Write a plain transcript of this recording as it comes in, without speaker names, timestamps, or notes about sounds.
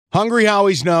Hungry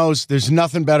Howie's knows there's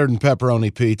nothing better than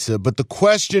pepperoni pizza, but the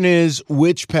question is,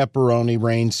 which pepperoni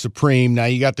reigns supreme? Now,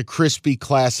 you got the crispy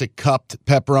classic cupped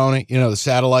pepperoni, the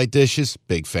satellite dishes,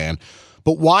 big fan.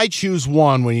 But why choose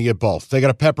one when you get both? They got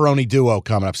a pepperoni duo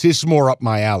coming up. See, this is more up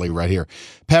my alley right here.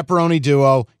 Pepperoni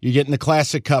duo, you're getting the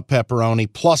classic cup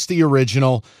pepperoni, plus the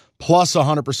original, plus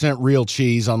 100% real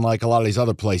cheese, unlike a lot of these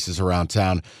other places around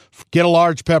town. Get a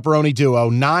large pepperoni duo,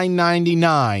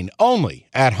 $9.99, only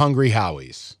at Hungry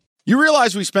Howie's. You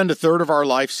realize we spend a third of our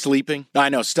life sleeping? I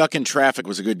know, stuck in traffic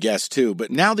was a good guess too, but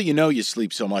now that you know you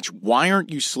sleep so much, why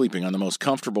aren't you sleeping on the most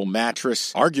comfortable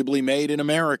mattress arguably made in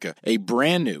America? A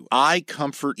brand new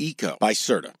iComfort Eco by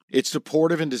Serta. It's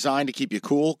supportive and designed to keep you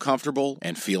cool, comfortable,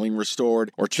 and feeling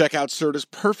restored. Or check out Serta's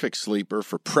Perfect Sleeper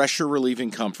for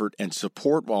pressure-relieving comfort and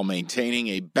support while maintaining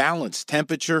a balanced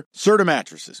temperature. Serta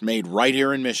mattresses made right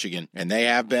here in Michigan, and they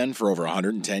have been for over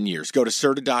 110 years. Go to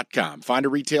Serta.com. Find a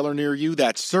retailer near you.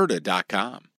 That's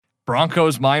Serta.com.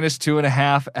 Broncos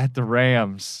 -2.5 at the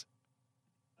Rams.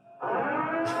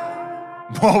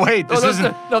 Oh, wait, this is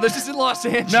in Los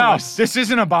Angeles. No, this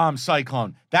isn't a bomb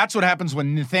cyclone. That's what happens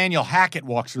when Nathaniel Hackett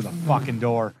walks through the fucking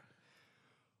door.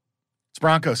 It's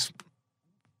Broncos.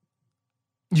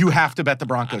 You have to bet the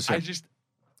Broncos here.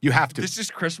 You have to. This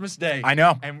is Christmas Day. I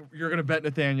know. And you're going to bet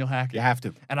Nathaniel Hackett. You have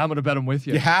to. And I'm going to bet him with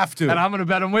you. You have to. And I'm going to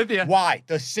bet him with you. Why?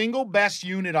 The single best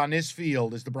unit on this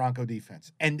field is the Bronco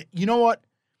defense. And you know what?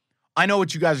 I know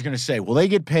what you guys are going to say. Well, they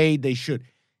get paid. They should.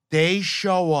 They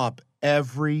show up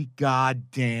every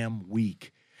goddamn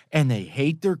week. And they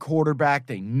hate their quarterback.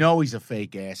 They know he's a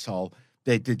fake asshole.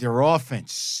 Their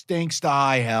offense stinks to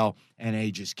high hell. And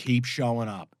they just keep showing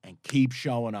up and keep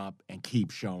showing up and keep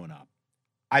showing up.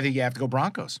 I think you have to go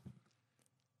Broncos.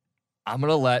 I'm going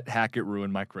to let Hackett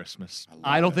ruin my Christmas.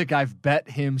 I don't think I've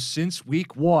bet him since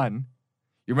week 1.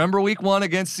 You remember week 1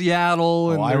 against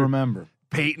Seattle? Oh, I remember.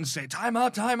 Peyton say,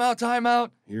 timeout, timeout, timeout.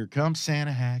 Here comes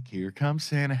Santa Hack. Here comes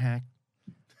Santa Hack.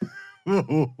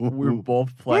 We're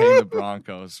both playing the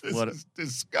Broncos. This is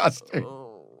disgusting.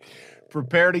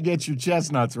 Prepare to get your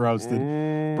chestnuts roasted.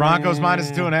 Broncos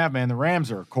 -2.5, man. The Rams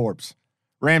are a corpse.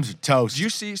 Rams are toast. Do you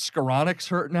see Skoronek's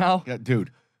hurt now? Yeah,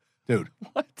 dude.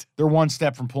 What? They're one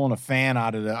step from pulling a fan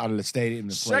out of the stadium.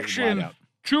 Section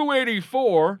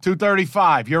 284.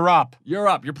 235. You're up. You're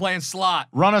up. You're playing slot.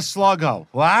 Run a sluggo.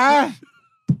 What?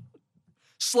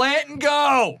 Slant and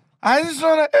go. I just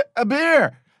want a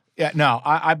beer. Yeah, no,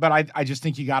 I just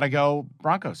think you got to go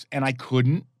Broncos. And I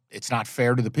couldn't. It's not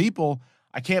fair to the people.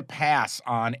 I can't pass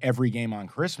on every game on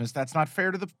Christmas. That's not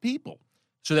fair to the people.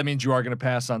 So that means you are going to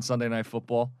pass on Sunday Night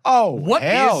Football? Oh, what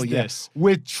hell is this?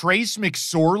 With Trace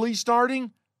McSorley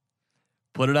starting?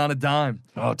 Put it on a dime.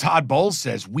 Oh, Todd Bowles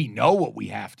says, we know what we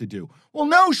have to do. Well,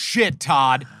 no shit,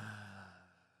 Todd.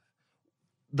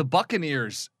 The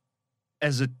Buccaneers,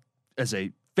 as a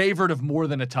favorite of more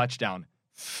than a touchdown,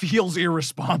 feels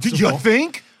irresponsible. Did you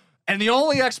think? And the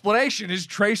only explanation is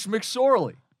Trace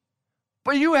McSorley.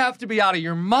 But you have to be out of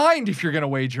your mind if you're going to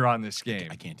wager on this game.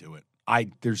 I can't do it.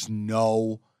 There's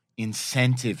no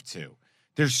incentive to.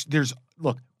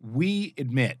 Look, we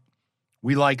admit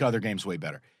we like other games way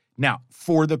better. Now,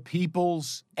 for the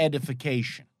people's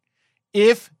edification,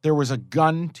 if there was a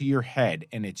gun to your head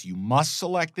and it's you must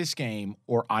select this game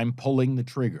or I'm pulling the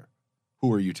trigger,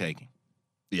 who are you taking?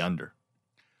 The under.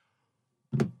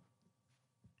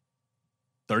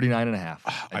 39.5.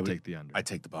 I'd take the under. I'd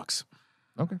take the Bucks.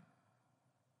 Okay.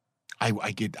 I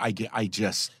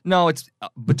just. No, it's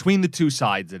between the two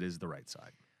sides. It is the right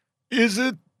side. Is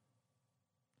it?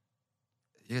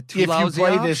 If you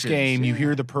play this game, you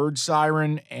hear the purge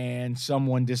siren and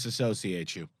someone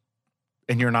disassociates you.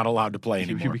 And you're not allowed to play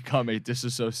anymore. You become a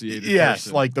disassociated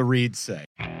person. Like the Reeds say.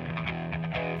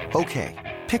 Okay,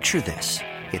 picture this.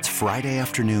 It's Friday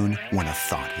afternoon when a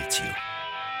thought hits you.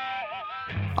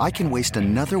 I can waste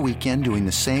another weekend doing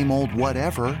the same old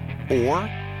whatever, or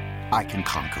I can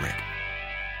conquer it.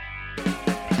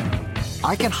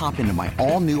 I can hop into my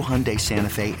all-new Hyundai Santa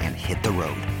Fe and hit the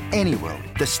road. Any road.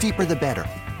 The steeper, the better.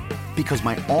 Because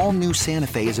my all-new Santa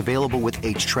Fe is available with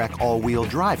H-Track all-wheel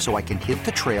drive, so I can hit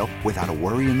the trail without a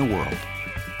worry in the world.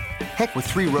 Heck, with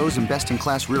 3 rows and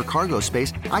best-in-class rear cargo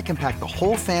space, I can pack the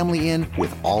whole family in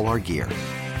with all our gear.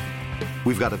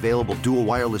 We've got available dual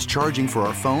wireless charging for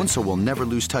our phones, so we'll never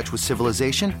lose touch with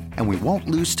civilization, and we won't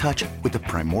lose touch with the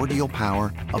primordial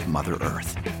power of Mother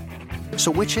Earth. So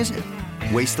which is it?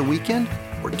 Waste the weekend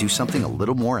or do something a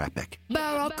little more epic?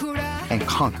 And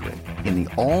conquer it in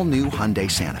the all-new Hyundai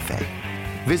Santa Fe.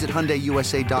 Visit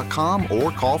HyundaiUSA.com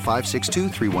or call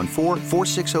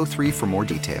 562-314-4603 for more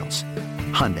details.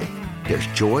 Hyundai, there's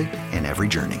joy in every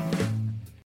journey.